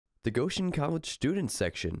The Goshen College Students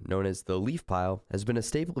Section, known as the Leaf Pile, has been a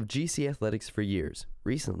staple of GC athletics for years.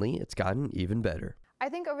 Recently, it's gotten even better. I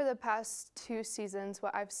think over the past 2 seasons,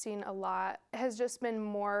 what I've seen a lot has just been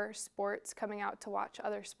more sports coming out to watch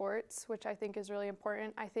other sports, which I think is really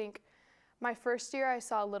important. I think my first year I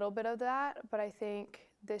saw a little bit of that, but I think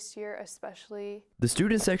this year especially. The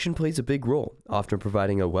student section plays a big role, often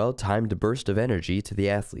providing a well-timed burst of energy to the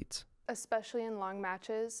athletes. Especially in long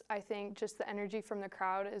matches, I think just the energy from the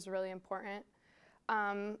crowd is really important.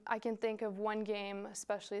 I can think of one game,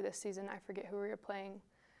 especially this season, I forget who we were playing,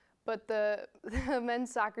 but the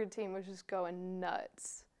men's soccer team was just going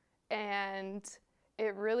nuts. And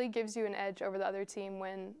it really gives you an edge over the other team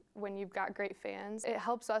when you've got great fans. It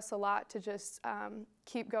helps us a lot to just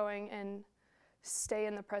keep going and stay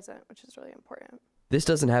in the present, which is really important. This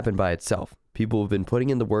doesn't happen by itself. People have been putting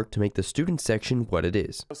in the work to make the student section what it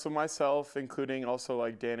is. So myself, including also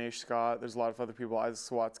like Dan H. Scott, there's a lot of other people, Isaac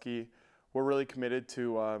Sawatsky, we're really committed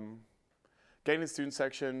to getting the student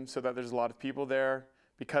section so that there's a lot of people there,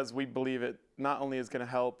 because we believe it not only is going to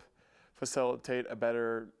help facilitate a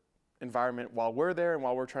better environment while we're there and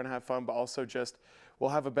while we're trying to have fun, but also just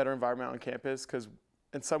we'll have a better environment on campus, because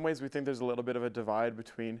in some ways we think there's a little bit of a divide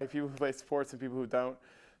between people who play sports and people who don't.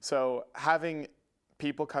 So having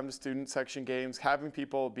people come to student section games, having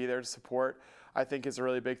people be there to support, I think is a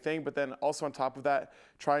really big thing. But then also on top of that,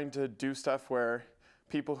 trying to do stuff where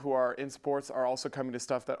people who are in sports are also coming to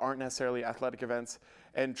stuff that aren't necessarily athletic events,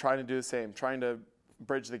 and trying to do the same, trying to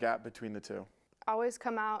bridge the gap between the two. Always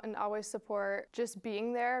come out and always support. Just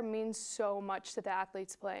being there means so much to the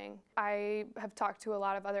athletes playing. I have talked to a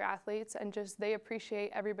lot of other athletes, and just they appreciate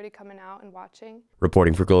everybody coming out and watching.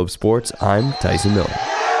 Reporting for Globe Sports, I'm Tyson Miller.